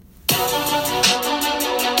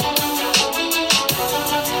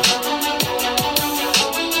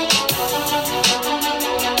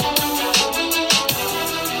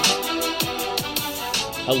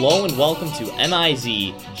Hello and welcome to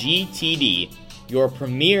MIZ GTD, your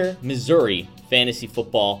premier Missouri fantasy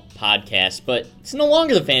football podcast. But it's no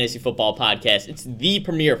longer the fantasy football podcast, it's the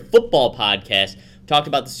premier football podcast. We talked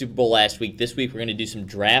about the Super Bowl last week. This week we're going to do some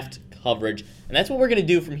draft coverage, and that's what we're going to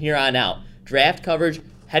do from here on out. Draft coverage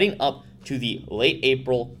heading up to the late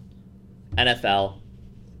April NFL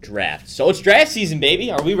draft. So it's draft season, baby.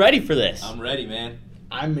 Are we ready for this? I'm ready, man.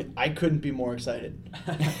 I couldn't be more excited.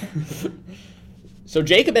 So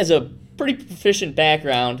Jacob has a pretty proficient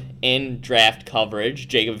background in draft coverage.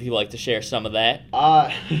 Jacob, if you'd like to share some of that.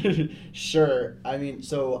 Sure.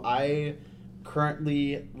 So I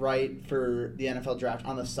currently write for the NFL Draft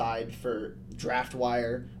on the side for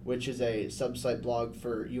DraftWire, which is a sub-site blog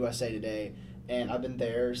for USA Today. And I've been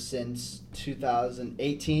there since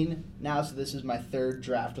 2018 now, so this is my third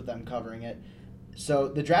draft with them covering it. So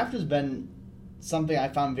the draft has been something I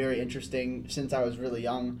found very interesting since I was really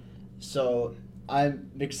young. So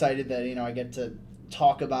I'm excited that, I get to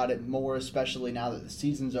talk about it more, especially now that the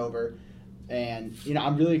season's over. And,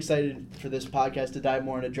 I'm really excited for this podcast to dive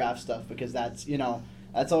more into draft stuff because that's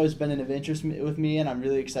always been of interest with me, and I'm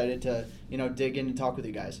really excited to, dig in and talk with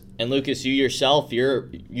you guys. And Lucas, you yourself,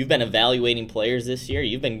 you've been evaluating players this year.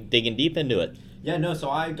 You've been digging deep into it. Yeah, no, so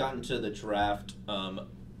I got into the draft kind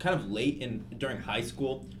of late during high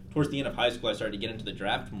school. Towards the end of high school, I started to get into the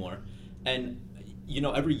draft more. And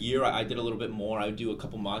every year I did a little bit more. I would do a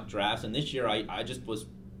couple mock drafts, and this year I just was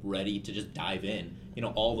ready to just dive in,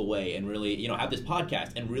 all the way and really, have this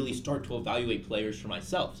podcast and really start to evaluate players for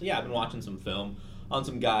myself. So yeah, I've been watching some film on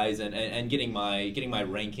some guys and getting my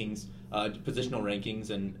rankings, positional rankings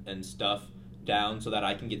and stuff down so that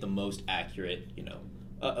I can get the most accurate,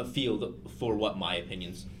 a feel for what my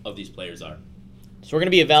opinions of these players are. So we're going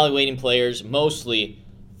to be evaluating players mostly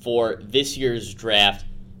for this year's draft.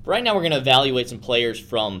 But right now we're going to evaluate some players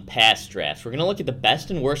from past drafts. We're going to look at the best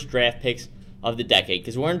and worst draft picks of the decade.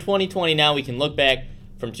 Because we're in 2020 now, we can look back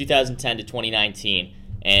from 2010 to 2019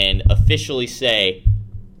 and officially say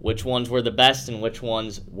which ones were the best and which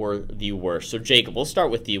ones were the worst. So Jacob, we'll start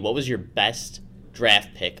with you. What was your best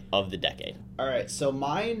draft pick of the decade? All right, so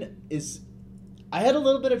mine is... I had a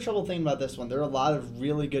little bit of trouble thinking about this one. There are a lot of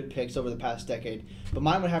really good picks over the past decade, but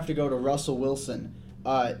mine would have to go to Russell Wilson.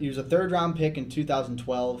 He was a third-round pick in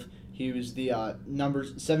 2012. He was the number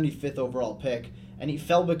 75th overall pick, and he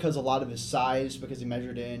fell because a lot of his size, because he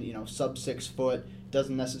measured in, sub 6 foot,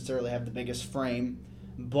 doesn't necessarily have the biggest frame,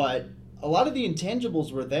 but a lot of the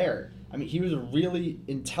intangibles were there. He was a really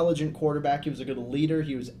intelligent quarterback. He was a good leader.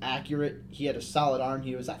 He was accurate. He had a solid arm.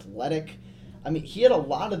 He was athletic. He had a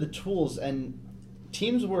lot of the tools, and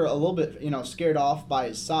teams were a little bit, scared off by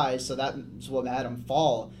his size, so that's what had him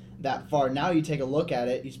fall that far. Now you take a look at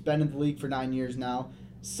it. He's been in the league for 9 years now.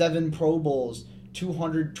 7 Pro Bowls,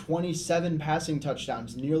 227 passing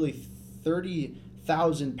touchdowns, nearly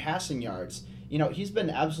 30,000 passing yards. He's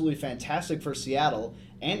been absolutely fantastic for Seattle.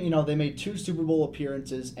 And, they made 2 Super Bowl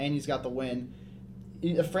appearances, and he's got the win.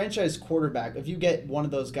 A franchise quarterback, if you get one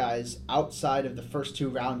of those guys outside of the first 2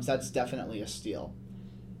 rounds, that's definitely a steal.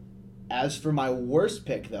 As for my worst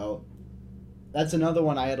pick, though, that's another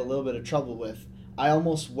one I had a little bit of trouble with. I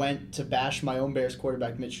almost went to bash my own Bears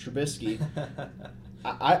quarterback, Mitch Trubisky.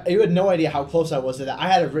 You had no idea how close I was to that. I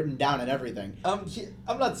had it written down and everything.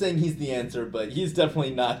 I'm not saying he's the answer, but he's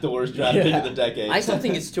definitely not the worst draft pick of the decade. I still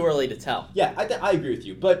think it's too early to tell. Yeah, I agree with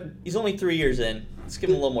you, but he's only 3 years in. Let's give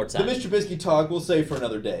him a little more time. The Mitch Trubisky talk we'll save for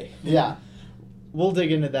another day. Yeah, we'll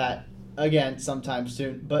dig into that again sometime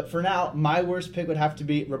soon. But for now, my worst pick would have to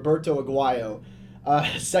be Roberto Aguayo.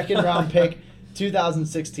 Second round pick,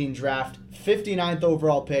 2016 draft, 59th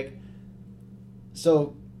overall pick.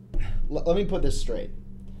 So let me put this straight.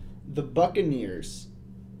 The Buccaneers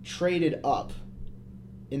traded up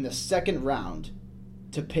in the second round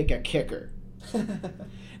to pick a kicker.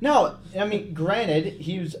 Now, granted,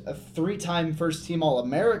 he was a 3-time first-team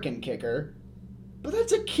All-American kicker, but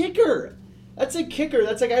that's a kicker. That's a kicker.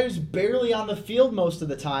 That's a guy who's barely on the field most of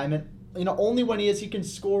the time, and only when he can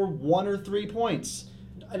score 1 or 3 points.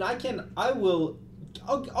 And I'll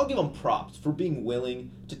give him props for being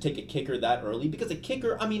willing to take a kicker that early, because a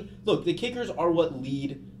kicker, look, the kickers are what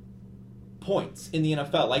lead points in the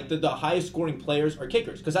NFL. Like the highest scoring players are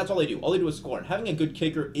kickers, because that's all they do. All they do is score. And having a good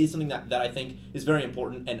kicker is something that I think is very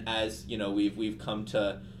important. And as we've come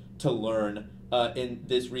to learn in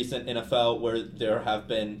this recent NFL, where there have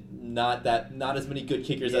been not as many good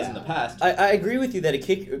kickers as in the past. I agree with you that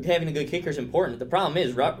having a good kicker is important. The problem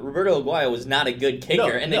is Roberto Aguayo was not a good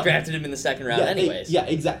kicker, and they drafted him in the second round anyways. Yeah,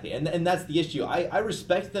 exactly, and that's the issue. I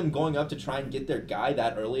respect them going up to try and get their guy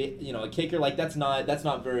that early. A kicker that's not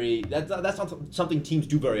something teams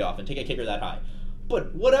do very often. Take a kicker that high.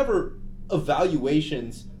 But whatever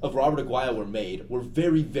evaluations of Robert Aguayo were made were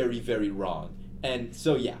very, very, very wrong. And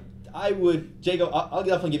so, yeah, Jago, I'll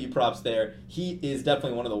definitely give you props there. He is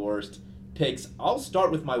definitely one of the worst picks. I'll start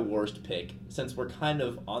with my worst pick, since we're kind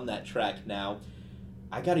of on that track now.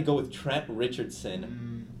 I got to go with Trent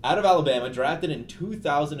Richardson, out of Alabama, drafted in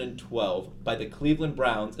 2012 by the Cleveland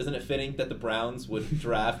Browns. Isn't it fitting that the Browns would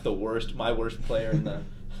draft my worst player in the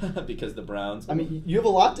because the Browns? I mean, you have a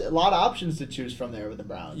lot of options to choose from there with the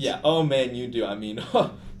Browns. Yeah. Oh man, you do. I mean,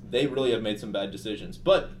 they really have made some bad decisions.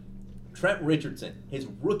 But Trent Richardson, his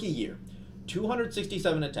rookie year,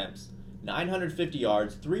 267 attempts, 950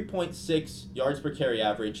 yards, 3.6 yards per carry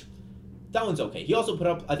average. That one's okay. He also put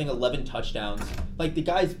up, I think, 11 touchdowns. Like, the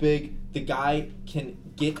guy's big. The guy can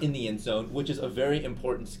get in the end zone, which is a very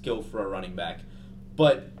important skill for a running back.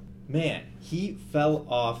 But, man, he fell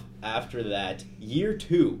off after that. Year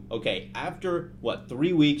 2, okay, after,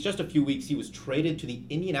 3 weeks, just a few weeks, he was traded to the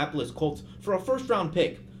Indianapolis Colts for a first-round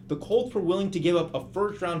pick. The Colts were willing to give up a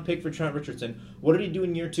first-round pick for Trent Richardson. What did he do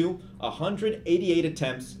in year 2? 188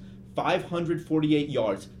 attempts, 548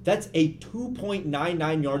 yards. That's a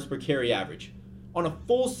 2.99 yards per carry average. On a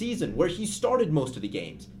full season where he started most of the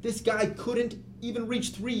games, this guy couldn't even reach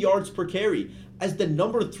 3 yards per carry. As the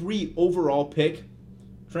number 3 overall pick,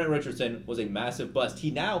 Trent Richardson was a massive bust.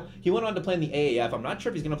 He went on to play in the AAF. I'm not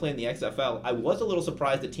sure if he's going to play in the XFL. I was a little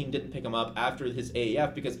surprised the team didn't pick him up after his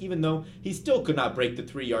AAF, because even though he still could not break the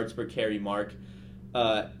 3 yards per carry mark,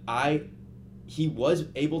 he was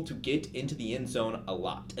able to get into the end zone a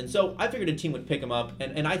lot. And so I figured a team would pick him up,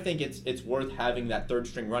 and I think it's worth having that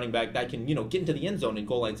third-string running back that can, get into the end zone in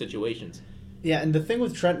goal line situations. Yeah, and the thing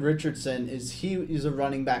with Trent Richardson is he is a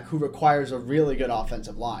running back who requires a really good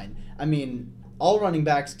offensive line. I mean, all running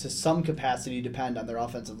backs to some capacity depend on their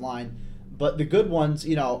offensive line, but the good ones,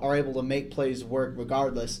 are able to make plays work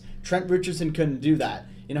regardless. Trent Richardson couldn't do that.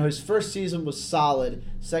 His first season was solid.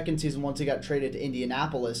 Second season, once he got traded to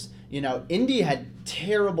Indianapolis, Indy had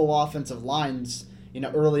terrible offensive lines,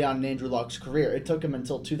 early on in Andrew Luck's career. It took him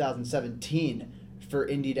until 2017 for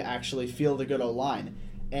Indy to actually field a good O-line.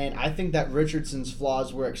 And I think that Richardson's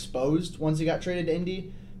flaws were exposed once he got traded to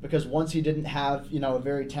Indy, because once he didn't have, a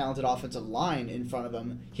very talented offensive line in front of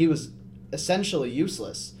him, he was essentially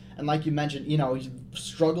useless. And like you mentioned, he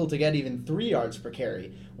struggled to get even 3 yards per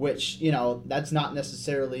carry, which, that's not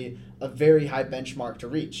necessarily a very high benchmark to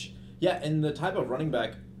reach. Yeah, and the type of running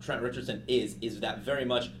back Trent Richardson is that very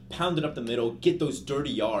much pound it up the middle, get those dirty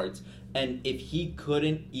yards. And if he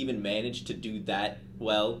couldn't even manage to do that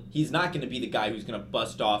well, he's not going to be the guy who's going to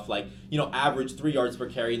bust off, average 3 yards per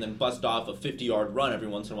carry and then bust off a 50-yard run every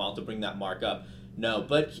once in a while to bring that mark up. No,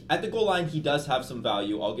 but at the goal line, he does have some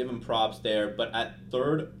value. I'll give him props there. But at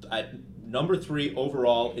number 3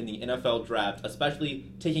 overall in the NFL draft,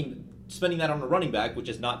 especially spending that on a running back, which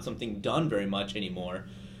is not something done very much anymore,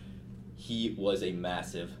 he was a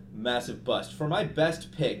massive, massive bust. For my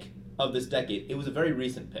best pick of this decade, it was a very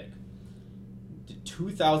recent pick. The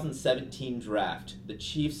 2017 draft, the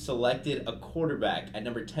Chiefs selected a quarterback at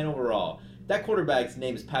number 10 overall. That quarterback's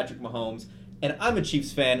name is Patrick Mahomes, and I'm a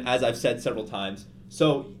Chiefs fan, as I've said several times,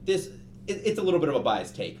 so it's a little bit of a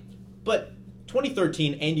biased take. But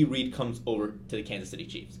 2013, Andy Reid comes over to the Kansas City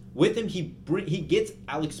Chiefs. With him, he gets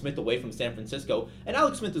Alex Smith away from San Francisco, and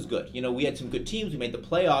Alex Smith is good. We had some good teams. We made the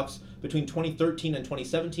playoffs between 2013 and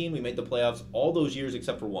 2017. We made the playoffs all those years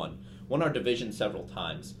except for one. Won our division several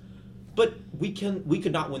times. But we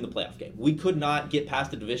could not win the playoff game. We could not get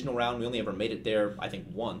past the divisional round. We only ever made it there, I think,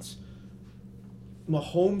 once.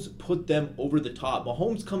 Mahomes put them over the top.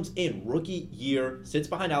 Mahomes comes in, rookie year, sits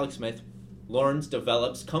behind Alex Smith, learns,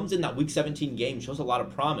 develops, comes in that Week 17 game, shows a lot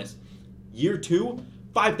of promise. Year 2,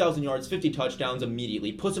 5,000 yards, 50 touchdowns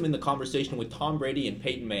immediately, puts him in the conversation with Tom Brady and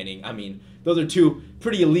Peyton Manning. I mean, those are two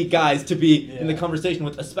pretty elite guys to be in the conversation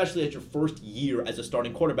with, especially at your first year as a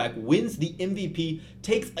starting quarterback. Wins the MVP,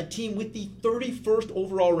 takes a team with the 31st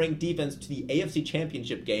overall ranked defense to the AFC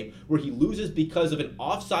Championship game, where he loses because of an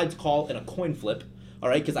offsides call and a coin flip. All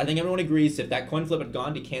right, because I think everyone agrees if that coin flip had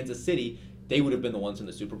gone to Kansas City, they would have been the ones in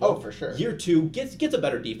the Super Bowl. Oh, for sure. Year 2 gets a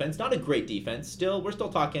better defense, not a great defense. We're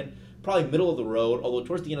still talking probably middle of the road, although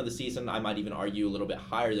towards the end of the season, I might even argue a little bit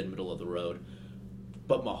higher than middle of the road.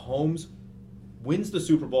 But Mahomes wins the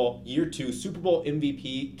Super Bowl, year 2, Super Bowl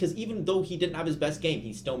MVP, because even though he didn't have his best game,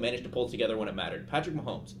 he still managed to pull it together when it mattered. Patrick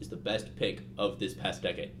Mahomes is the best pick of this past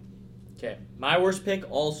decade. Okay, my worst pick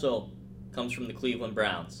also comes from the Cleveland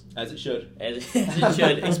Browns. As it should. As it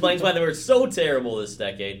should. Explains why they were so terrible this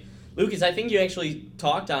decade. Lucas, I think you actually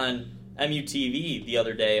talked on MUTV the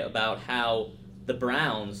other day about how the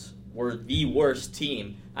Browns were the worst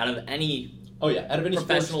team out of any Oh yeah, out of any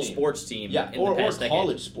professional sports team yeah, in or the past decade.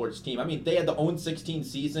 college sports team. I mean, they had the 0-16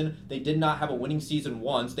 season. They did not have a winning season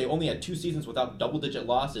once. They only had 2 seasons without double-digit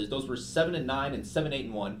losses. Those were 7-9 and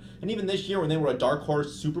 7-8-1. And even this year, when they were a dark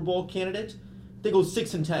horse Super Bowl candidate, they go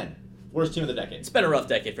 6-10. Worst team of the decade. It's been a rough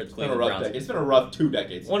decade for the Cleveland Browns. It's been a rough 2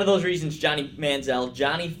 decades. One of those reasons, Johnny Manziel,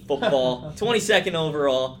 Johnny Football, 22nd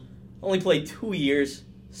overall, only played 2 years,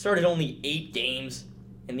 started only 8 games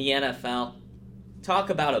in the NFL.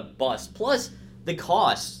 Talk about a bust. Plus, the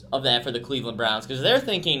cost of that for the Cleveland Browns, because they're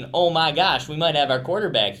thinking, oh my gosh, we might have our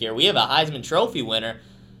quarterback here. We have a Heisman Trophy winner.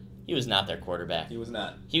 He was not their quarterback. He was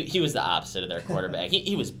not. He was the opposite of their quarterback.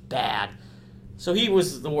 he was bad. So he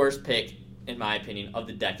was the worst pick, in my opinion, of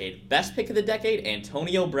the decade. Best pick of the decade,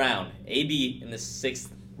 Antonio Brown. AB in the 6th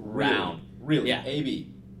round. Really? Yeah.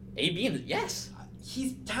 AB. AB, yes.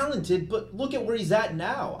 He's talented, but look at where he's at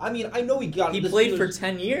now. I mean, I know he got. He the played Steelers, for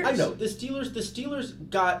 10 years. I know the Steelers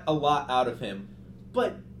got a lot out of him,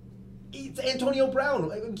 but it's Antonio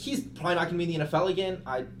Brown. He's probably not going to be in the NFL again.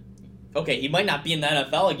 Okay, he might not be in the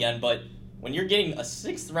NFL again, but when you're getting a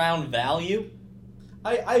 6th round value,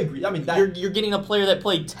 I agree. I mean, you're getting a player that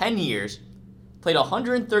played 10 years, played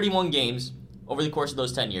 131 games over the course of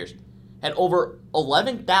those 10 years, had over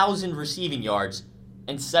 11,000 receiving yards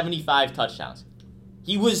and 75 touchdowns.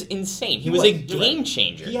 He was insane. He was a game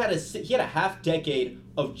changer. He had a half decade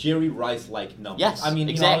of Jerry Rice-like numbers. Yes, I mean,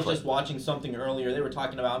 exactly. I was just watching something earlier. They were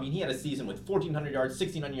talking about, I mean, he had a season with 1,400 yards,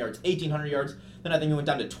 1,600 yards, 1,800 yards. Then I think he went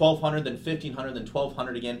down to 1,200, then 1,500, then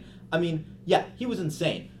 1,200 again. I mean, yeah, he was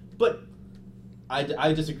insane. But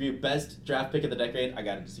I disagree. Best draft pick of the decade, I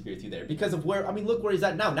got to disagree with you there. Because of where, I mean, look where he's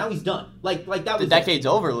at now. Now he's done. Like that was... The decade's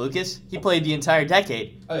over, Lucas. He played the entire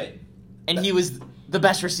decade. Okay. And he was the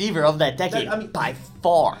best receiver of that decade by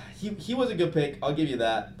far. He was a good pick. I'll give you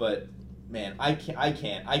that. But man, I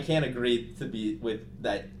can't agree to be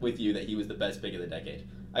with you that he was the best pick of the decade.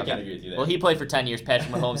 I can't agree with you there. Well, he played for 10 years. Patrick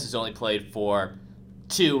Mahomes has only played for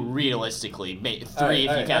 2, realistically. 3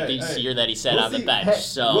 if you count the year that he sat on the bench. Hey,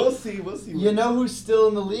 so We'll see. You know who's still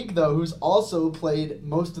in the league, though, who's also played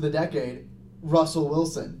most of the decade? Russell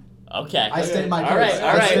Wilson. Okay. I state my All case.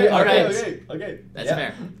 right. Okay. That's Yeah.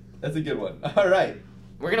 fair. That's a good one. All right.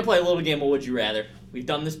 We're going to play a little game of Would You Rather. We've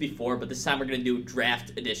done this before, but this time we're going to do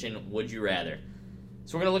Draft Edition Would You Rather.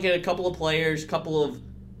 So we're going to look at a couple of players, couple of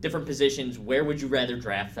different positions. Where would you rather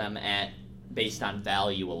draft them at based on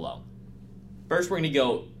value alone? First, we're going to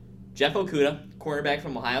go Jeff Okudah, cornerback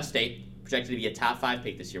from Ohio State, projected to be a top 5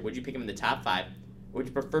 pick this year. Would you pick him in the top 5? Or would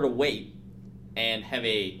you prefer to wait and have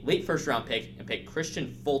a late first-round pick and pick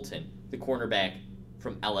Christian Fulton, the cornerback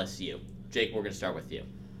from LSU? Jake, we're going to start with you.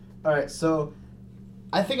 All right, so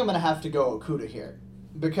I think I'm going to have to go Okudah here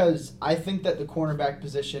because I think that the cornerback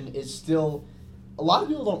position is still – a lot of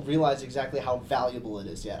people don't realize exactly how valuable it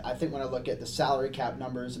is yet. I think when I look at the salary cap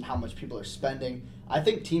numbers and how much people are spending, I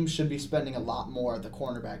think teams should be spending a lot more at the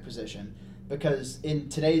cornerback position because in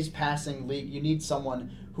today's passing league, you need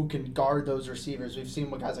someone who can guard those receivers. We've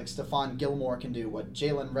seen what guys like Stephon Gilmore can do, what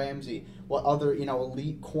Jalen Ramsey, what other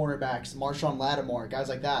elite cornerbacks, Marshawn Lattimore, guys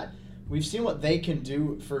like that. We've seen what they can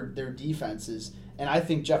do for their defenses, and I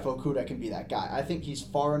think Jeff Okudah can be that guy. I think he's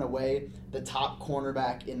far and away the top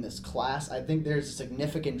cornerback in this class. I think there's a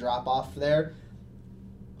significant drop-off there.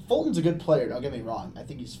 Fulton's a good player, don't get me wrong. I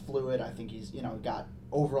think he's fluid. I think he's got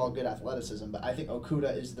overall good athleticism, but I think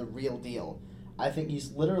Okudah is the real deal. I think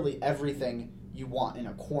he's literally everything you want in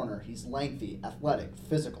a corner. He's lengthy, athletic,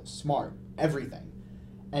 physical, smart, everything.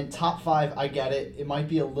 And top 5, I get it. It might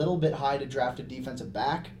be a little bit high to draft a defensive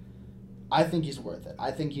back. I think he's worth it.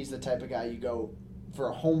 I think he's the type of guy you go for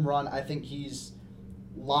a home run. I think he's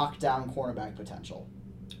lockdown cornerback potential.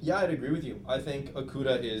 Yeah, I'd agree with you. I think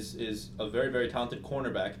Okudah is a very, very talented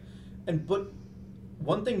cornerback. But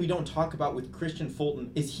one thing we don't talk about with Christian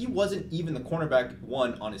Fulton is he wasn't even the cornerback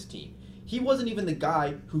 1 on his team. He wasn't even the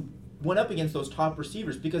guy who went up against those top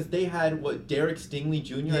receivers because they had, Derek Stingley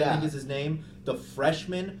Jr., I think is his name, the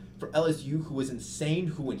freshman for LSU who was insane,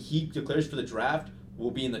 who when he declares for the draft will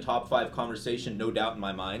be in the top 5 conversation, no doubt in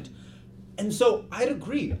my mind. And so I'd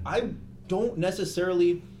agree. I'm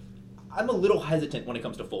a little hesitant when it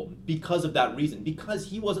comes to Fulton because of that reason. Because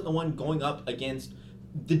he wasn't the one going up against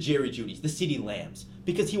the Jerry Judys, the CeeDee Lambs.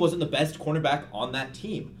 Because he wasn't the best cornerback on that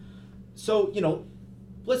team. So,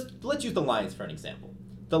 let's use the Lions for an example.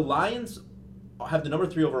 The Lions have the number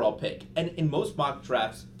 3 overall pick. And in most mock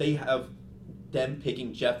drafts, they have them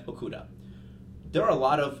picking Jeff Okudah. There are a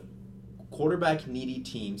lot of quarterback-needy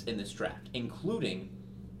teams in this draft, including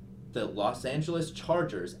the Los Angeles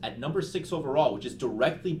Chargers at number 6 overall, which is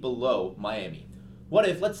directly below Miami. What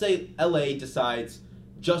if, let's say, LA decides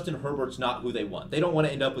Justin Herbert's not who they want. They don't want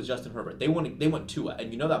to end up with Justin Herbert. They want Tua,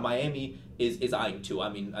 and you know that Miami is eyeing Tua. I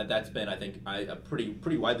mean, that's been, I think,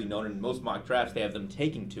 pretty widely known in most mock drafts. They have them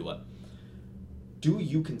taking Tua. Do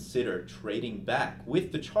you consider trading back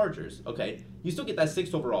with the Chargers? Okay, you still get that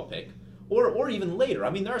 6th overall pick, or even later.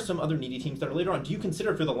 I mean, there are some other needy teams that are later on. Do you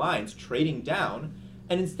consider, for the Lions, trading down,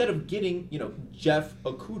 and instead of getting, Jeff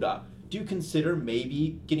Okudah, do you consider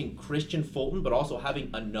maybe getting Christian Fulton, but also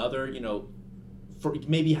having another,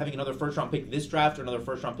 maybe having another first-round pick this draft or another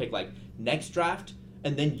first-round pick like next draft,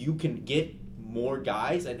 and then you can get more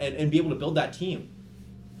guys and be able to build that team?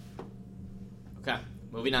 Okay,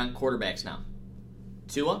 moving on, quarterbacks now.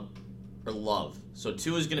 Tua or Love? So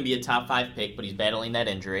Tua's going to be a top 5 pick, but he's battling that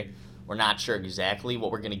injury. We're not sure exactly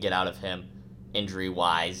what we're going to get out of him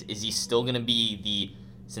injury-wise. Is he still going to be the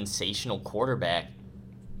sensational quarterback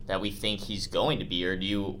that we think he's going to be, or do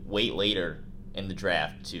you wait later in the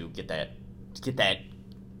draft to get that,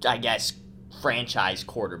 I guess, franchise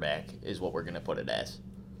quarterback is what we're going to put it as?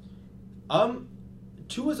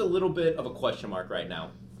 Tua's a little bit of a question mark right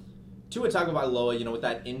now. Tua Tagovailoa, with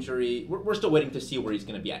that injury, we're still waiting to see where he's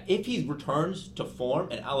going to be at. If he returns to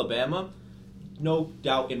form in Alabama, no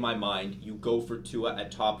doubt in my mind, you go for Tua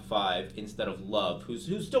at top 5 instead of Love, who's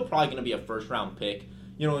still probably going to be a first-round pick.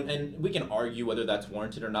 And we can argue whether that's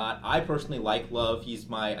warranted or not. I personally like Love. He's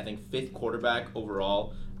my, I think, 5th quarterback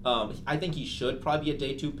overall. I think he should probably be a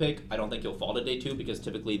day 2 pick. I don't think he'll fall to day 2 because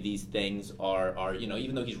typically these things are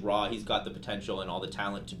even though he's raw, he's got the potential and all the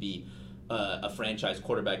talent to be a franchise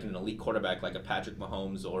quarterback and an elite quarterback like a Patrick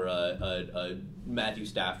Mahomes or a Matthew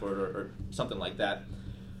Stafford or something like that.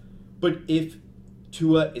 But if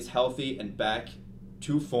Tua is healthy and back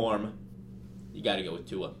to form, you got to go with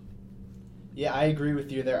Tua. Yeah, I agree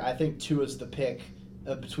with you there. I think Tua's the pick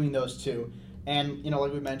between those two. And,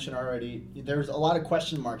 like we mentioned already, there's a lot of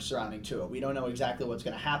question marks surrounding Tua. We don't know exactly what's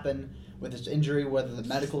going to happen with his injury, whether the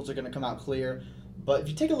medicals are going to come out clear. But if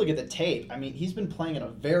you take a look at the tape, I mean, he's been playing at a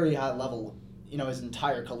very high level, his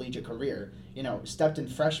entire collegiate career. Stepped in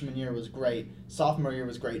freshman year was great. Sophomore year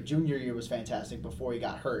was great. Junior year was fantastic before he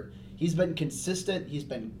got hurt. He's been consistent. He's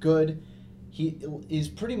been good. He's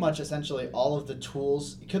pretty much essentially all of the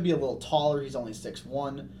tools. He could be a little taller. He's only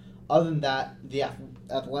 6'1". Other than that, the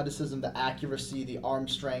athleticism, the accuracy, the arm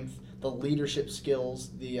strength, the leadership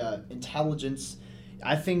skills, the intelligence,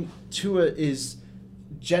 I think Tua is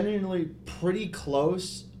genuinely pretty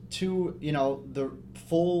close to, the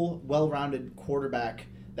full, well-rounded quarterback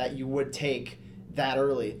that you would take that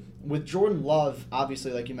early. With Jordan Love,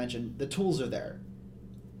 obviously, like you mentioned, the tools are there.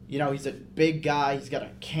 He's a big guy. He's got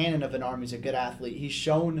a cannon of an arm. He's a good athlete. He's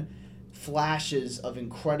shown flashes of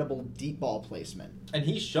incredible deep ball placement. And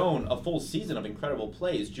he's shown a full season of incredible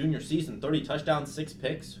plays. Junior season, 30 touchdowns, 6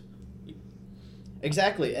 picks.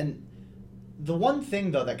 Exactly. And the one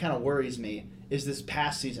thing, though, that kind of worries me is this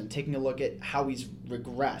past season, taking a look at how he's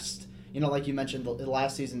regressed. Like you mentioned, the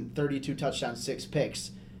last season, 32 touchdowns, 6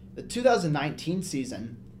 picks. The 2019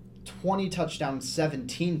 season, 20 touchdowns,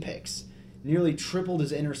 17 picks. Nearly tripled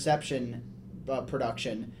his interception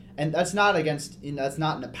production. And that's not that's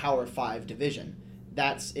not in a Power 5 division.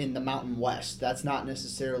 That's in the Mountain West. That's not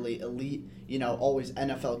necessarily elite, always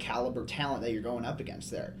NFL caliber talent that you're going up against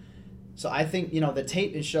there. So I think, the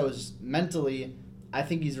tape shows mentally, I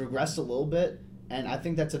think he's regressed a little bit. And I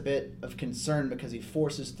think that's a bit of concern because he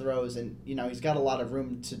forces throws and, he's got a lot of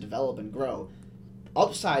room to develop and grow.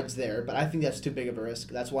 Upside's there, but I think that's too big of a risk.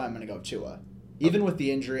 That's why I'm going to go Tua. Even with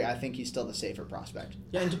the injury, I think he's still the safer prospect.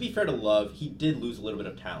 Yeah, and to be fair to Love, he did lose a little bit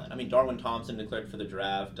of talent. I mean, Darwin Thompson declared for the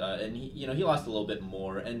draft, and he lost a little bit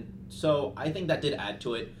more, and so I think that did add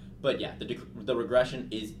to it. But yeah, the regression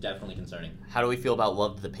is definitely concerning. How do we feel about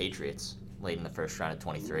Love to the Patriots late in the first round of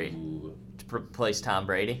 23 to replace Tom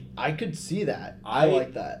Brady? I could see that. I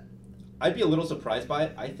like that. I'd be a little surprised by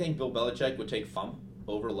it. I think Bill Belichick would take Fromm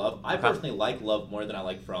over Love. I personally like Love more than I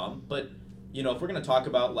like Fromm, but if we're going to talk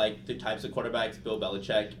about like the types of quarterbacks Bill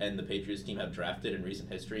Belichick and the Patriots team have drafted in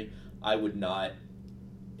recent history, I would not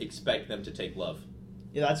expect them to take Love.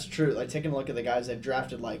 Yeah, that's true. Like taking a look at the guys they've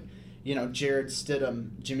drafted, like Jared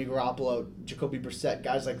Stidham, Jimmy Garoppolo, Jacoby Brissett,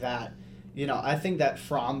 guys like that. I think that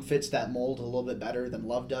Fromm fits that mold a little bit better than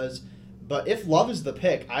Love does. But if Love is the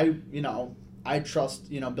pick, I trust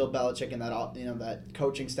Bill Belichick and that that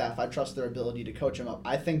coaching staff. I trust their ability to coach him up.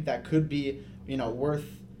 I think that could be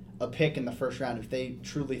worth a pick in the first round if they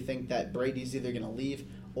truly think that Brady's either going to leave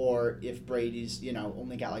or if Brady's,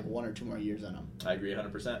 only got like 1 or 2 more years in him. I agree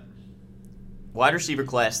 100%. Wide receiver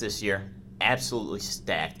class this year, absolutely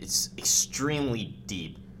stacked. It's extremely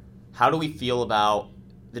deep. How do we feel about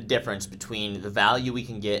the difference between the value we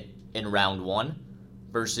can get in round 1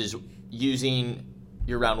 versus using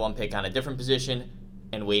your round 1 pick on a different position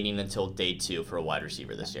and waiting until day 2 for a wide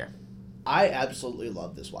receiver this year? I absolutely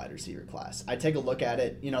love this wide receiver class. I take a look at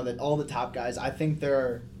it, that all the top guys, I think there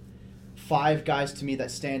are 5 guys to me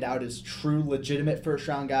that stand out as true, legitimate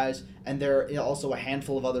first-round guys, and there are also a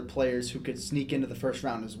handful of other players who could sneak into the first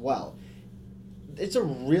round as well. It's a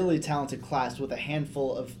really talented class with a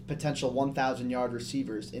handful of potential 1,000-yard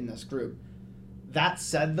receivers in this group. That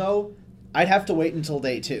said, though, I'd have to wait until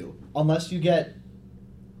day 2, unless you get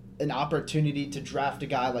an opportunity to draft a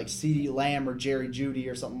guy like CeeDee Lamb or Jerry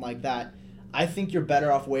Jeudy or something like that. I think you're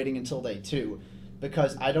better off waiting until day 2,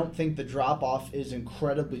 because I don't think the drop-off is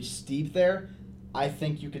incredibly steep there. I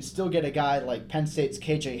think you could still get a guy like Penn State's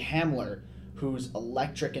KJ Hamler, who's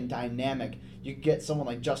electric and dynamic. You could get someone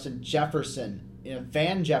like Justin Jefferson,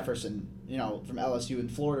 Van Jefferson, from LSU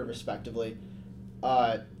and Florida respectively,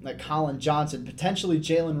 like Colin Johnson, potentially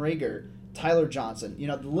Jalen Reagor, Tyler Johnson.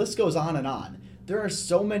 The list goes on and on. There are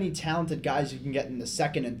so many talented guys you can get in the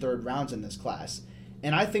second and third rounds in this class.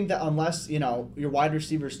 And I think that unless, your wide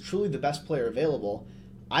receiver is truly the best player available,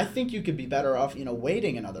 I think you could be better off,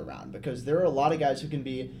 waiting another round, because there are a lot of guys who can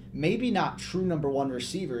be maybe not true number 1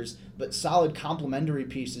 receivers, but solid complementary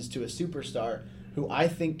pieces to a superstar who I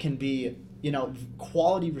think can be,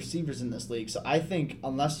 quality receivers in this league. So I think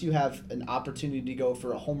unless you have an opportunity to go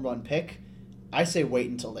for a home run pick, I say wait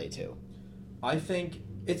until day 2. I think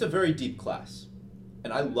it's a very deep class.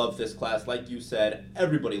 And I love this class. Like you said,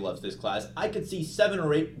 everybody loves this class. I could see 7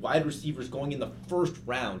 or 8 wide receivers going in the first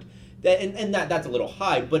round. That's a little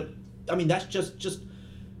high, but I mean that's just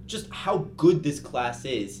how good this class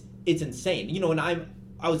is. It's insane. And I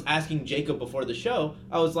was asking Jacob before the show.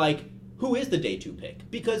 I was like, who is the day 2 pick?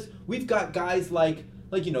 Because we've got guys like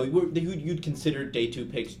you'd consider day 2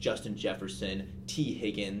 picks: Justin Jefferson, T.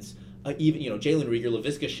 Higgins, even Jalen Reagor,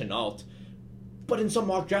 Laviska Shenault. But in some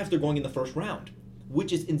mock drafts, they're going in the first round,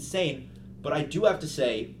 which is insane. But I do have to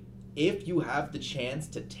say, if you have the chance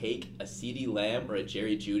to take a CeeDee Lamb or a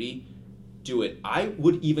Jerry Jeudy, do it. I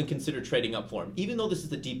would even consider trading up for him, even though this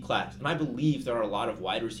is a deep class. And I believe there are a lot of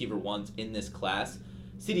wide receiver ones in this class.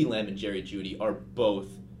 CeeDee Lamb and Jerry Jeudy are both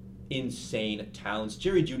insane talents.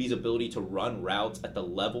 Jerry Jeudy's ability to run routes at the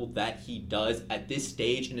level that he does at this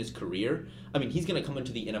stage in his career, I mean, he's going to come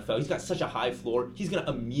into the NFL. He's got such a high floor. He's going to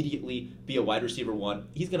immediately be a wide receiver 1.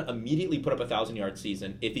 He's going to immediately put up a 1,000-yard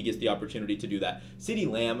season if he gets the opportunity to do that. CeeDee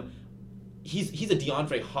Lamb, he's a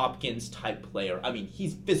DeAndre Hopkins type player. I mean,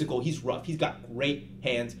 he's physical, he's rough, he's got great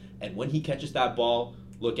hands, and when he catches that ball,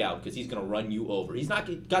 look out, because he's going to run you over. He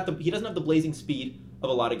doesn't have the blazing speed of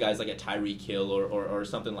a lot of guys like a Tyreek Hill or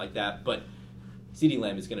something like that, but CeeDee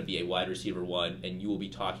Lamb is going to be a wide receiver 1, and you will be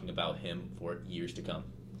talking about him for years to come.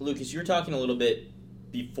 Lucas, you were talking a little bit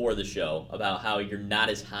before the show about how you're not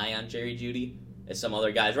as high on Jerry Jeudy as some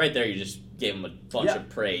other guys. Right there, you just gave him a bunch of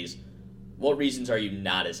praise. What reasons are you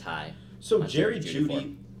not as high? So Jerry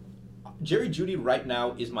Jeudy right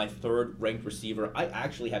now is my 3rd ranked receiver. I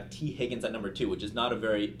actually have T. Higgins at number 2, which is not a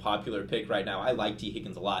very popular pick right now. I like T.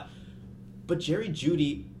 Higgins a lot. But Jerry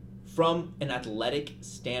Jeudy, from an athletic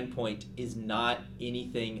standpoint, is not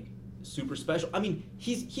anything super special. I mean,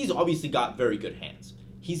 he's obviously got very good hands.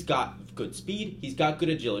 He's got good speed. He's got good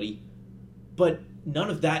agility. But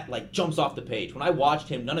none of that jumps off the page. When I watched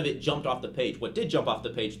him, none of it jumped off the page. What did jump off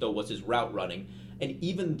the page, though, was his route running. And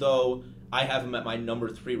even though I have him at my number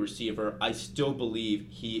 3 receiver, I still believe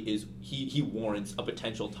he warrants a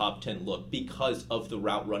potential top 10 look because of the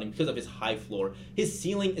route running, because of his high floor. His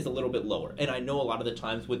ceiling is a little bit lower. And I know a lot of the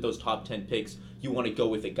times with those top 10 picks, you want to go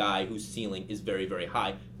with a guy whose ceiling is very, very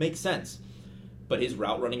high. Makes sense. But his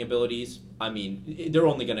route running abilities, I mean, they're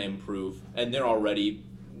only going to improve. And they're already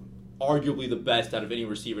arguably the best out of any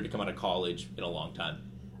receiver to come out of college in a long time.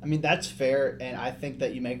 I mean, that's fair, and I think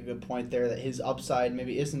that you make a good point there that his upside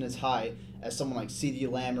maybe isn't as high as someone like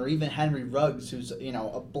CeeDee Lamb or even Henry Ruggs, who's,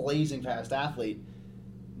 a blazing fast athlete.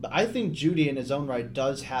 But I think Jeudy in his own right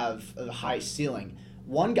does have a high ceiling.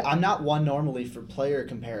 One guy, I'm not one normally for player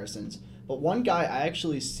comparisons, but one guy I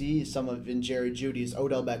actually see some of in Jerry Jeudy is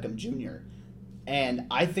Odell Beckham Jr. And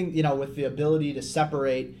I think, with the ability to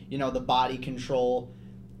separate, the body control,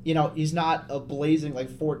 he's not a blazing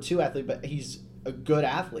 4.2 athlete, but he's a good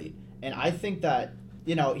athlete. And I think that,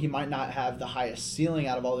 he might not have the highest ceiling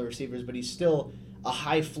out of all the receivers, but he's still a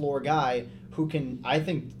high floor guy who can, I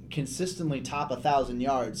think, consistently top 1,000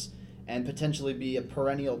 yards and potentially be a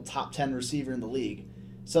perennial top 10 receiver in the league.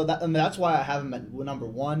 So that's why I have him at number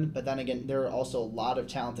 1. But then again, there are also a lot of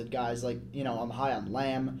talented guys I'm high on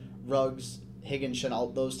Lamb, Ruggs, Higgins,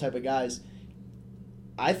 Shenault, those type of guys.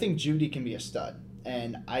 I think Jeudy can be a stud.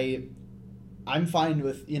 And I'm fine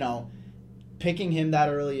with, picking him that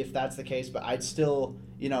early if that's the case, but I'd still,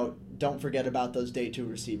 don't forget about those day 2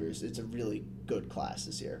 receivers. It's a really good class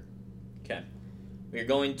this year. Okay. We're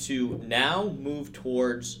going to now move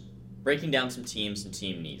towards breaking down some teams and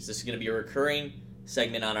team needs. This is going to be a recurring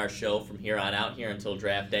segment on our show from here on out, here until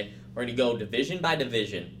draft day. We're going to go division by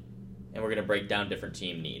division, and we're going to break down different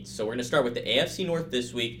team needs. So we're going to start with the AFC North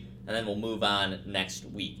this week, and then we'll move on next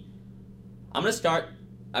week. I'm going to start.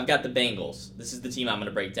 I've got the Bengals. This is the team I'm going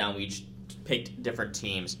to break down. We each picked different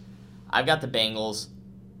teams. I've got the Bengals.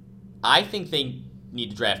 I think they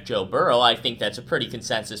need to draft Joe Burrow. I think that's a pretty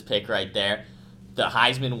consensus pick right there. The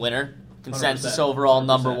Heisman winner, consensus 100%. overall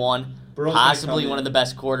number 1. Burrow's Possibly one of the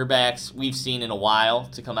best quarterbacks we've seen in a while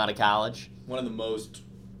to come out of college. One of the most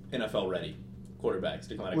NFL-ready quarterbacks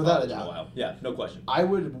to come out of Without a college in doubt. a while. Yeah, no question. I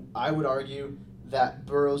would argue that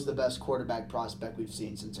Burrow's the best quarterback prospect we've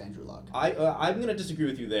seen since Andrew Luck. I'm going to disagree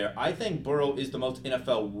with you there. I think Burrow is the most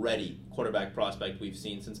NFL-ready quarterback prospect we've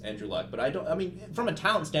seen since Andrew Luck. But from a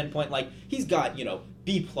talent standpoint, he's got,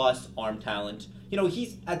 B-plus arm talent.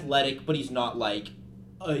 He's athletic, but he's not like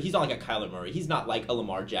a Kyler Murray. He's not like a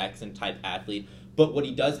Lamar Jackson type athlete. But what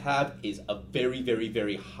he does have is a very, very,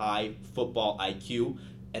 very high football IQ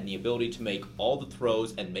and the ability to make all the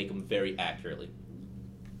throws and make them very accurately.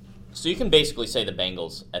 So you can basically say the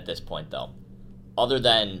Bengals at this point, though. Other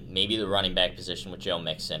than maybe the running back position with Joe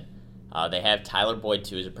Mixon. They have Tyler Boyd,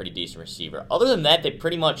 too, as a pretty decent receiver. Other than that, they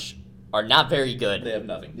pretty much are not very good. They have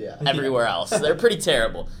nothing. Yeah. Everywhere else. They're pretty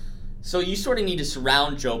terrible. So you sort of need to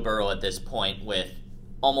surround Joe Burrow at this point with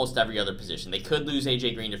almost every other position. They could lose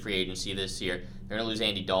A.J. Green to free agency this year. They're going to lose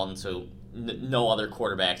Andy Dalton, so no other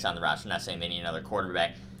quarterbacks on the roster. I'm not saying they need another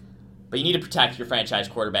quarterback. But you need to protect your franchise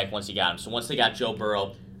quarterback once you got him. So once they got Joe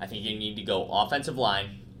Burrow, I think you need to go offensive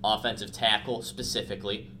line, offensive tackle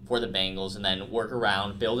specifically for the Bengals, and then work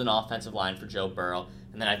around, build an offensive line for Joe Burrow.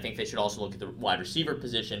 And then I think they should also look at the wide receiver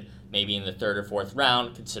position, maybe in the 3rd or 4th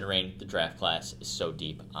round, considering the draft class is so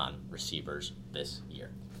deep on receivers this year.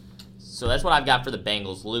 So that's what I've got for the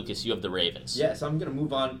Bengals. Lucas, you have the Ravens. Yeah, so I'm going to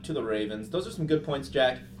move on to the Ravens. Those are some good points,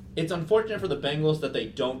 Jack. It's unfortunate for the Bengals that they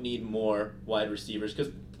don't need more wide receivers,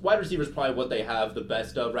 because wide receivers is probably what they have the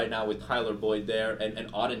best of right now with Tyler Boyd there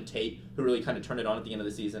and Auden Tate, who really kind of turned it on at the end of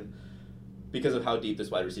the season because of how deep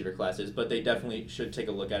this wide receiver class is. But they definitely should take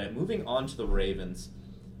a look at it. Moving on to the Ravens.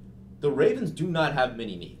 The Ravens do not have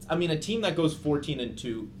many needs. I mean, a team that goes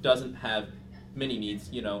 14-2 doesn't have many needs.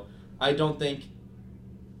 I don't think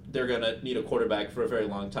they're going to need a quarterback for a very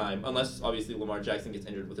long time, unless, obviously, Lamar Jackson gets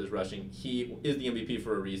injured with his rushing. He is the MVP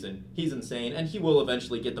for a reason. He's insane, and he will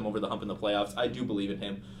eventually get them over the hump in the playoffs. I do believe in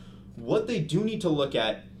him. What they do need to look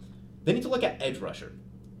at, they need to look at edge rusher.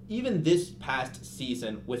 Even this past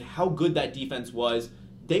season, with how good that defense was,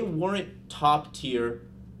 they weren't top tier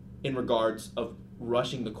in regards of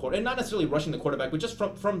rushing the quarterback, and not necessarily rushing the quarterback, but just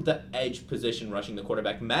from the edge position rushing the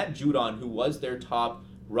quarterback. Matt Judon, who was their top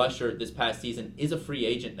rusher this past season, is a free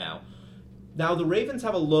agent now. Now the Ravens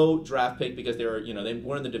have a low draft pick because they were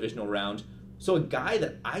in the divisional round. So a guy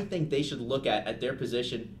that I think they should look at their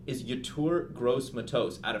position is Yetur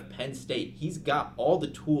Gross-Matos out of Penn State. He's got all the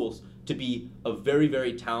tools to be a very,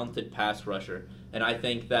 very talented pass rusher, and I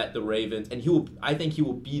think that the Ravens, and I think he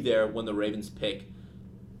will be there when the Ravens pick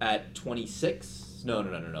at 26.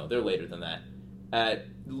 No, they're later than that.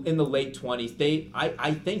 In the late 20s,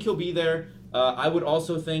 I think he'll be there. I would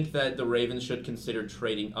also think that the Ravens should consider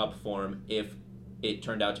trading up for him if it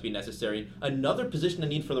turned out to be necessary. Another position to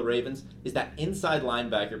need for the Ravens is that inside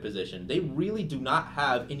linebacker position. They really do not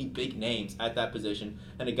have any big names at that position,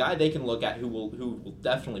 and a guy they can look at who will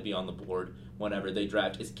definitely be on the board whenever they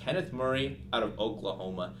draft is Kenneth Murray out of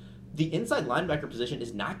Oklahoma. The inside linebacker position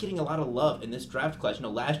is not getting a lot of love in this draft class.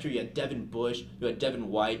 Last year you had Devin Bush, you had Devin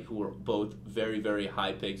White, who were both very, very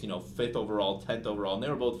high picks, 5th overall, 10th overall, and they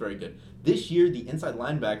were both very good. This year, the inside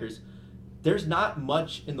linebackers, there's not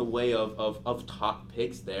much in the way of top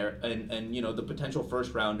picks there, and the potential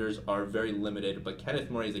first-rounders are very limited, but Kenneth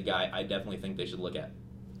Murray is a guy I definitely think they should look at.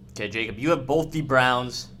 Okay, Jacob, you have both the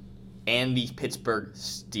Browns and the Pittsburgh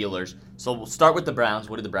Steelers. So we'll start with the Browns.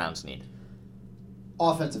 What do the Browns need?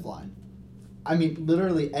 Offensive line. I mean,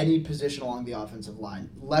 literally any position along the offensive line.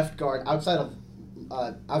 Left guard, outside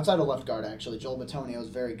of left guard, actually, Joel Bitonio is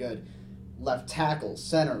very good. Left tackle,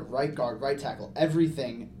 center, right guard, right tackle,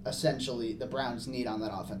 everything, essentially, the Browns need on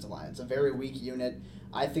that offensive line. It's a very weak unit.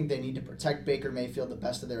 I think they need to protect Baker Mayfield the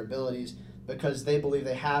best of their abilities because they believe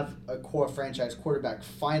they have a core franchise quarterback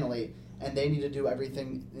finally, and they need to do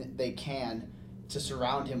everything they can to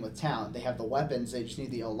surround him with talent. They have the weapons, they just need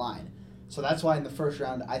the O-line. So that's why in the first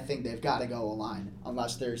round, I think they've got to go O-line,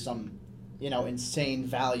 unless there's some, insane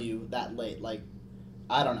value that late. Like,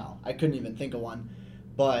 I don't know. I couldn't even think of one.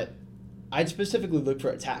 But I'd specifically look for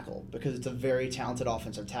a tackle because it's a very talented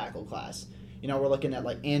offensive tackle class. We're looking at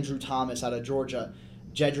like Andrew Thomas out of Georgia,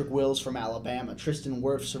 Jedrick Wills from Alabama, Tristan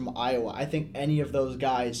Wirfs from Iowa. I think any of those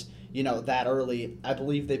guys, that early, I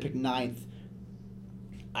believe they picked 9th.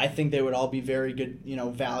 I think they would all be very good,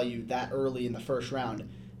 value that early in the first round.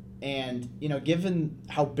 And, given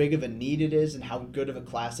how big of a need it is and how good of a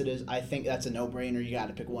class it is, I think that's a no-brainer. You got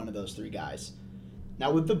to pick one of those 3 guys.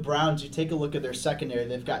 Now, with the Browns, you take a look at their secondary.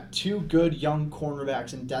 They've got 2 good young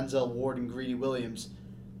cornerbacks in Denzel Ward and Greedy Williams.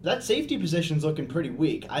 That safety position's looking pretty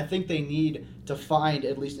weak. I think they need to find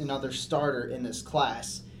at least another starter in this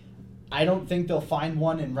class. I don't think they'll find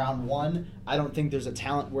one in round 1. I don't think there's a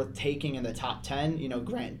talent worth taking in the top 10.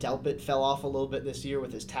 Grant Delpit fell off a little bit this year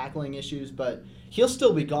with his tackling issues, but he'll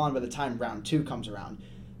still be gone by the time round 2 comes around.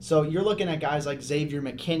 So you're looking at guys like Xavier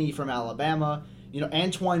McKinney from Alabama.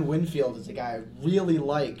 Antoine Winfield is a guy I really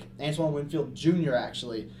like. Antoine Winfield Jr.,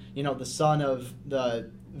 actually. The son of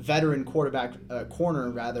the veteran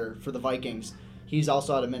corner for the Vikings. He's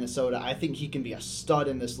also out of Minnesota. I think he can be a stud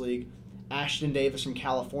in this league. Ashton Davis from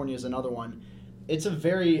California is another one. It's a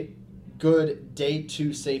very good day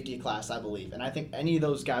 2 safety class, I believe. And I think any of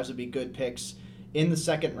those guys would be good picks in the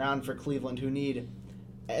second round for Cleveland, who need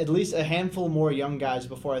at least a handful more young guys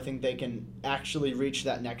before I think they can actually reach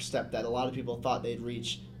that next step that a lot of people thought they'd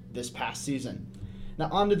reach this past season. Now,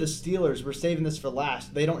 on to the Steelers. We're saving this for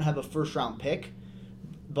last. They don't have a first-round pick,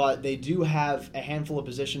 but they do have a handful of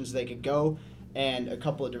positions they could go and a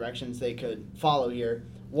couple of directions they could follow here.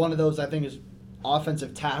 One of those, I think, is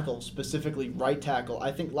offensive tackle, specifically right tackle.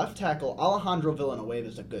 I think left tackle, Alejandro Villanueva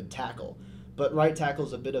is a good tackle, but right tackle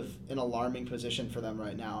is a bit of an alarming position for them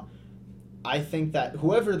right now. I think that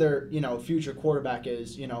whoever their future quarterback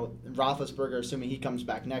is, Roethlisberger, assuming he comes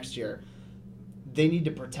back next year, they need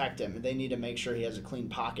to protect him and they need to make sure he has a clean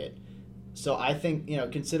pocket. So I think,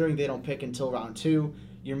 considering they don't pick until round 2,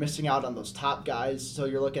 you're missing out on those top guys. So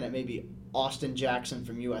you're looking at maybe Austin Jackson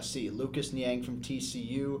from USC, Lucas Niang from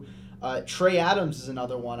TCU. Trey Adams is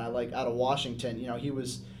another one I like out of Washington. He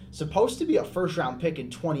was supposed to be a first-round pick in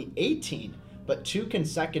 2018, but 2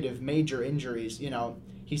 consecutive major injuries.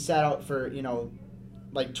 He sat out for,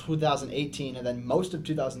 2018 and then most of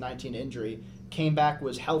 2019 injury, came back,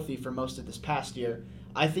 was healthy for most of this past year.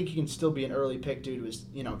 I think he can still be an early pick due to his,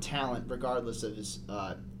 talent regardless of his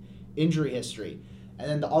injury history. And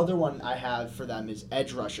then the other one I have for them is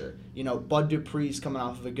edge rusher. Bud Dupree's coming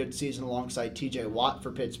off of a good season alongside TJ Watt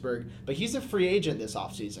for Pittsburgh, but he's a free agent this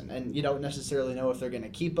offseason, and you don't necessarily know if they're going to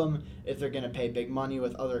keep him, if they're going to pay big money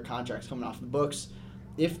with other contracts coming off the books.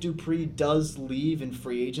 If Dupree does leave in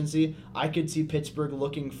free agency, I could see Pittsburgh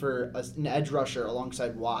looking for an edge rusher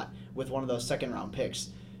alongside Watt with one of those second-round picks.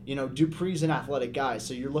 Dupree's an athletic guy,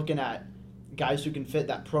 so you're looking at guys who can fit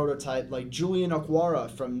that prototype, like Julian Okwara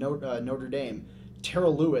from Notre Dame,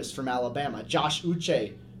 Terrell Lewis from Alabama, Josh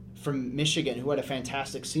Uche from Michigan, who had a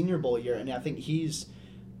fantastic Senior Bowl year, and I think he's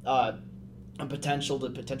a potential to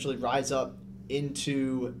potentially rise up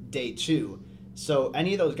into day 2. So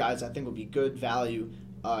any of those guys I think would be good value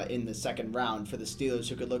in the second round for the Steelers,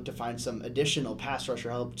 who could look to find some additional pass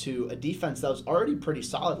rusher help to a defense that was already pretty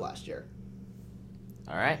solid last year.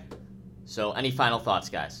 All right. So any final thoughts,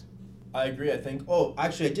 guys? I agree, I think. Oh,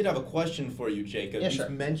 actually, I did have a question for you, Jacob. Yeah, you sure.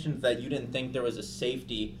 mentioned that you didn't think there was a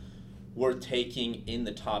safety worth taking in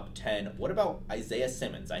the top 10. What about Isaiah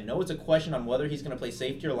Simmons? I know it's a question on whether he's going to play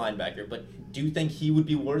safety or linebacker, but do you think he would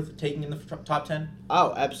be worth taking in the top 10?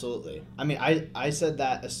 Oh, absolutely. I mean, I said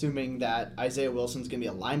that assuming that Isaiah Wilson's going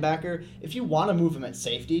to be a linebacker. If you want to move him at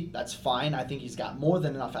safety, that's fine. I think he's got more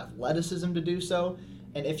than enough athleticism to do so.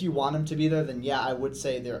 And if you want him to be there, then yeah, I would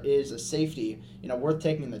say there is a safety, worth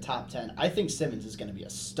taking in the top 10. I think Simmons is going to be a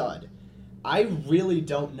stud. I really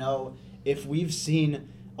don't know if we've seen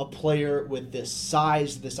a player with this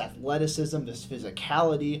size, this athleticism, this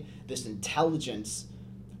physicality, this intelligence,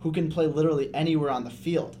 who can play literally anywhere on the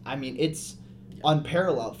field. I mean, it's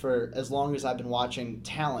unparalleled for as long as I've been watching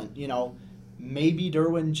talent. Maybe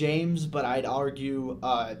Derwin James, but I'd argue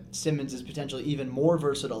Simmons is potentially even more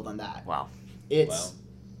versatile than that. Wow.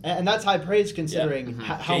 And that's high praise considering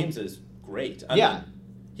how James is great. I mean,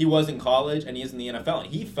 he was in college and he is in the NFL,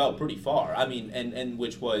 and he fell pretty far. I mean, and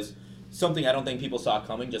which was something I don't think people saw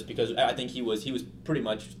coming, just because I think he was pretty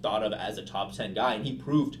much thought of as a top 10 guy, and he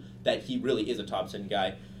proved that he really is a top 10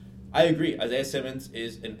 guy. I agree. Isaiah Simmons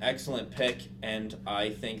is an excellent pick, and I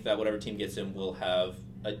think that whatever team gets him will have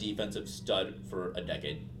a defensive stud for a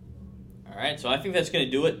decade. All right, so I think that's going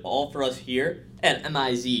to do it all for us here at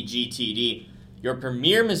MIZGTD, your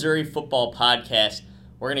premier Missouri football podcast.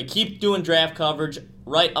 We're going to keep doing draft coverage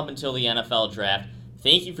right up until the NFL draft.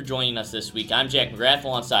 Thank you for joining us this week. I'm Jack McGrath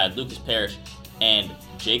alongside Lucas Parrish and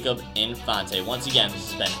Jacob Infante. Once again,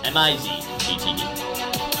 this has been MIZ GTD.